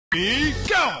Go!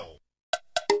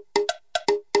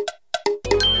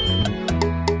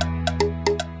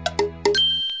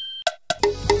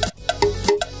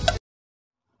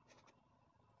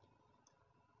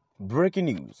 Breaking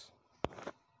news.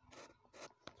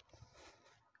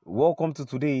 Welcome to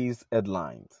today's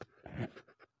headlines.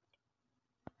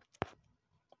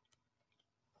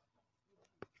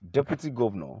 Deputy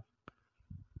Governor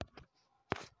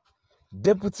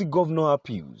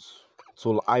appeals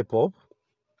to Ipob.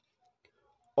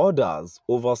 Orders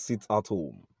over sit at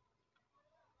home.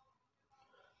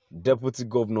 Deputy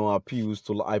Governor appeals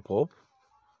to Ipob.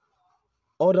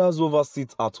 Orders over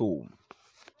sit at home.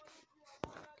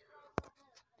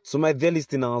 To my dear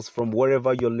listeners from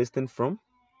wherever you're listening from,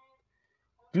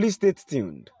 please stay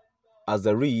tuned as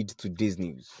I read today's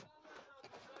news.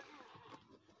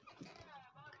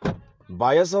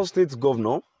 Bayelsa State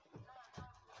Governor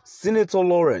Senator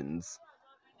Lawrence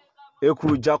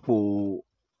Ekrujakpo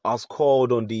has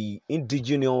called on the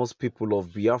indigenous people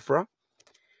of Biafra,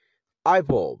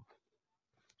 Ipob,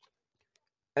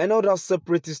 and other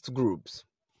separatist groups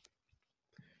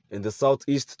in the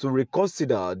southeast to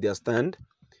reconsider their stand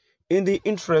in the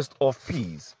interest of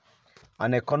peace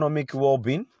and economic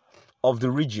well-being of the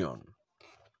region.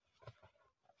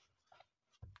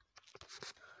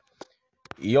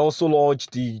 He also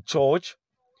urged the church,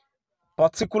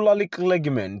 particularly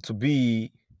clergymen, to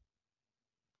be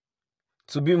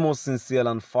more sincere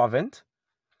and fervent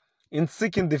in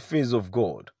seeking the face of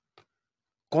God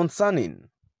concerning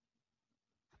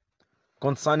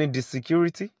the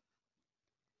security,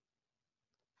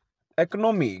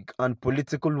 economic and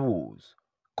political woes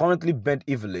currently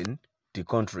bedeviling the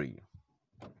country.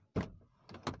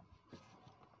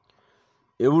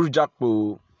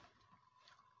 Ekrujakpo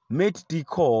made the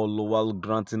call while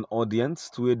granting audience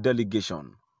to a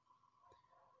delegation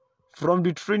from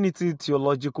the Trinity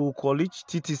Theological College,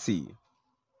 TTC,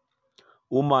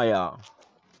 Umaya,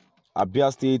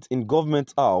 Abia State in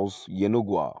Government House,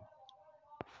 Yenogwa.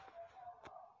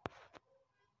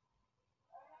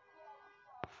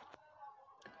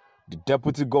 The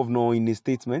Deputy Governor, in a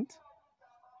statement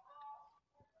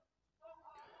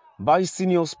by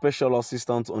Senior Special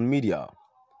Assistant on Media,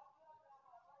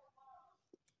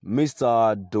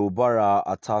 Mr. Dobara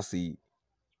Atasi,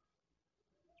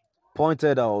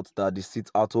 pointed out that the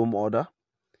sit-at-home order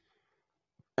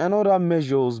and other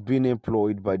measures being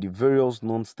employed by the various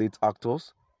non-state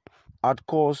actors had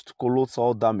caused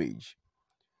colossal damage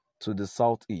to the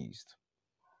southeast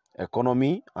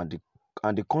economy and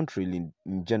the country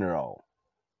in general.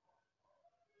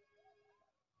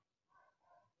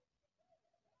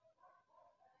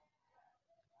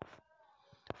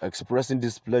 Expressing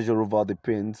displeasure over the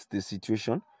pains the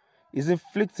situation is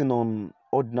inflicting on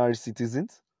ordinary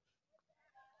citizens,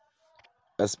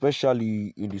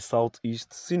 especially in the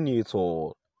southeast,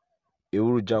 Senator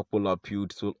Ekrujakpo appealed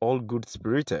to all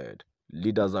good-spirited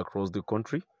leaders across the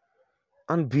country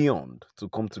and beyond to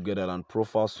come together and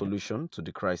proffer solution to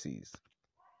the crisis.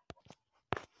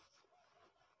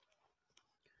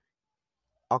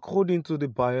 According to the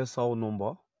Bayelsa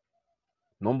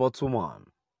number 2 man,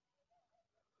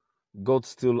 God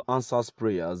still answers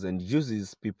prayers and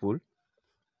uses people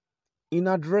in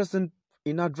addressing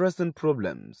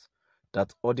problems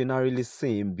that ordinarily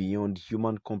seem beyond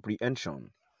human comprehension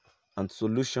and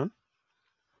solution.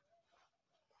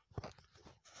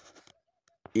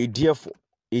 He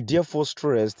therefore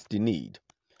stressed the need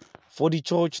for the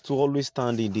church to always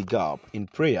stand in the gap in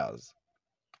prayers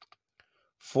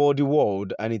for the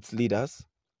world and its leaders,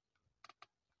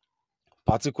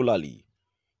 particularly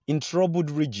in troubled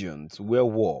regions where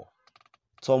war,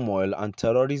 turmoil, and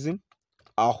terrorism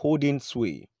are holding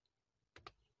sway.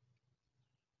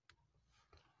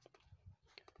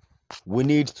 We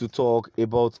need to talk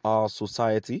about our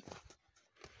society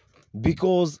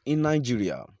because in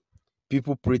Nigeria,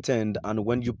 people pretend, and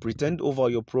when you pretend over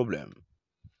your problem,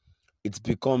 it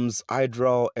becomes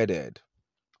hydra-headed.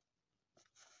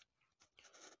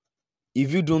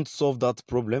 If you don't solve that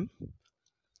problem,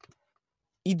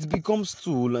 it becomes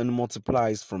tool and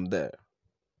multiplies from there.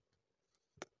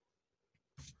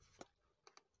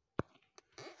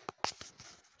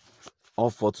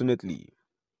 Unfortunately,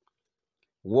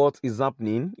 what is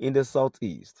happening in the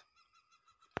southeast,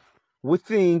 we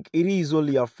think it is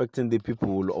only affecting the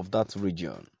people of that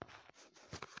region.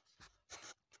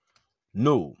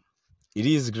 No, it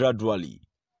is gradually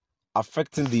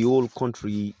affecting the whole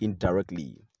country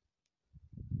indirectly.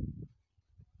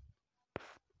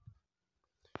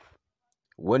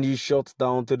 When you shut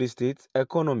down the state's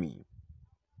economy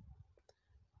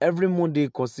every Monday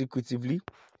consecutively,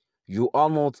 you are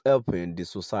not helping the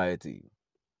society.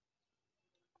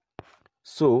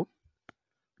 So,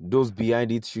 those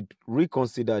behind it should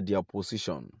reconsider their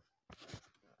position.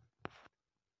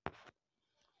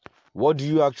 What do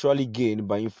you actually gain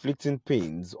by inflicting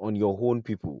pains on your own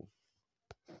people?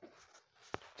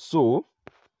 So,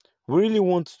 we really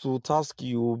want to task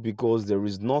you because there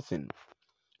is nothing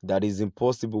that is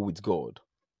impossible with God.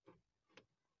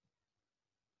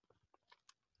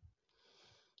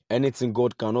 Anything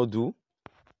God cannot do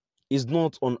is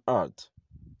not on earth.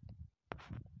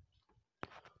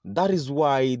 That is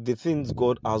why the things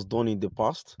God has done in the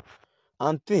past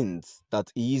and things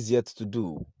that He is yet to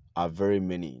do are very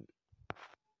many.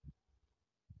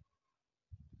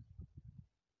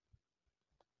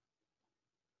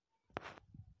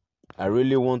 I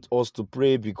really want us to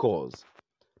pray because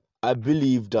I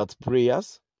believe that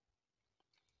prayers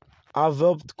have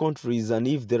helped countries, and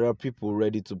if there are people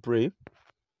ready to pray,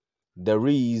 there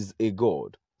is a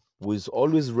God who is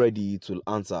always ready to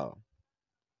answer.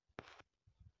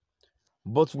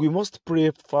 But we must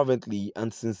pray fervently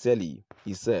and sincerely,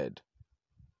 he said.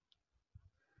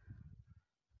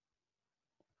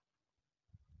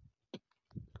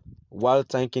 While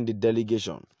thanking the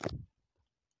delegation,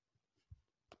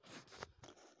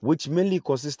 which mainly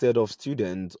consisted of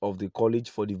students of the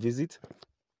college for the visit,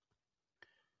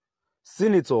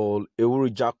 Senator Ewuru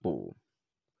Jakpo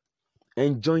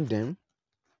enjoined them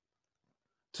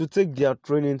to take their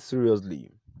training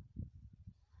seriously,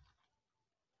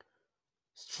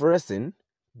 stressing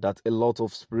that a lot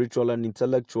of spiritual and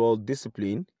intellectual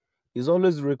discipline is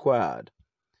always required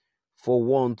for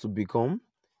one to become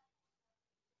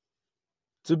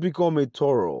a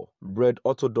thorough-bred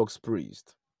Orthodox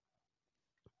priest.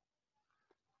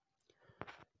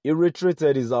 He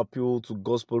reiterated his appeal to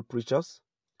gospel preachers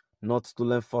not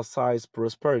to emphasize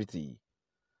prosperity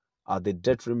at the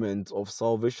detriment of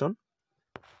salvation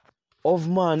of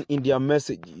man in their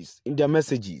messages,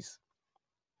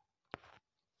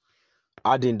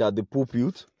 adding that the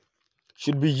pulpit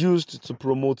should be used to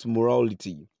promote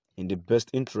morality in the best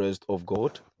interest of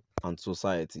God and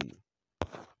society.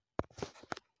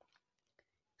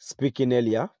 Speaking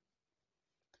earlier,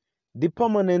 the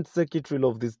permanent secretary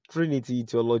of the Trinity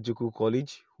Theological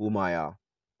College, Umaya,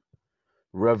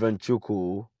 Reverend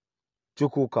Chukwuka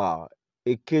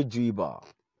Ekejuiba,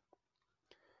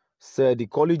 said the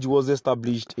college was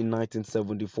established in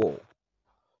 1974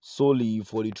 solely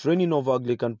for the training of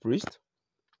Anglican priests,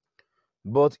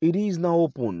 but it is now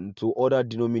open to other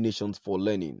denominations for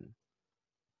learning.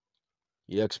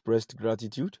 He expressed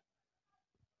gratitude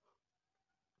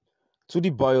to the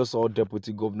Bayelsa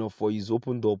Deputy Governor for his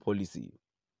open door policy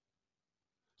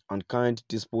and kind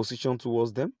disposition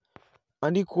towards them,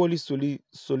 and equally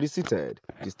solicited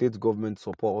the state government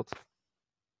support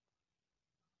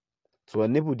to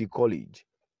enable the college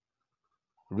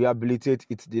rehabilitate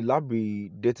its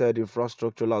dilapidated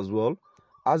infrastructure as well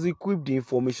as equip the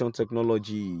information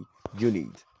technology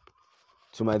unit.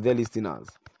 To my dear listeners,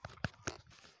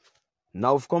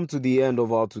 now we've come to the end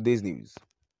of our today's news.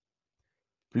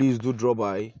 Please do drop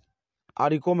by at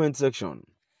the comment section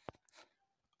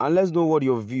and let's know what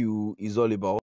your view is all about.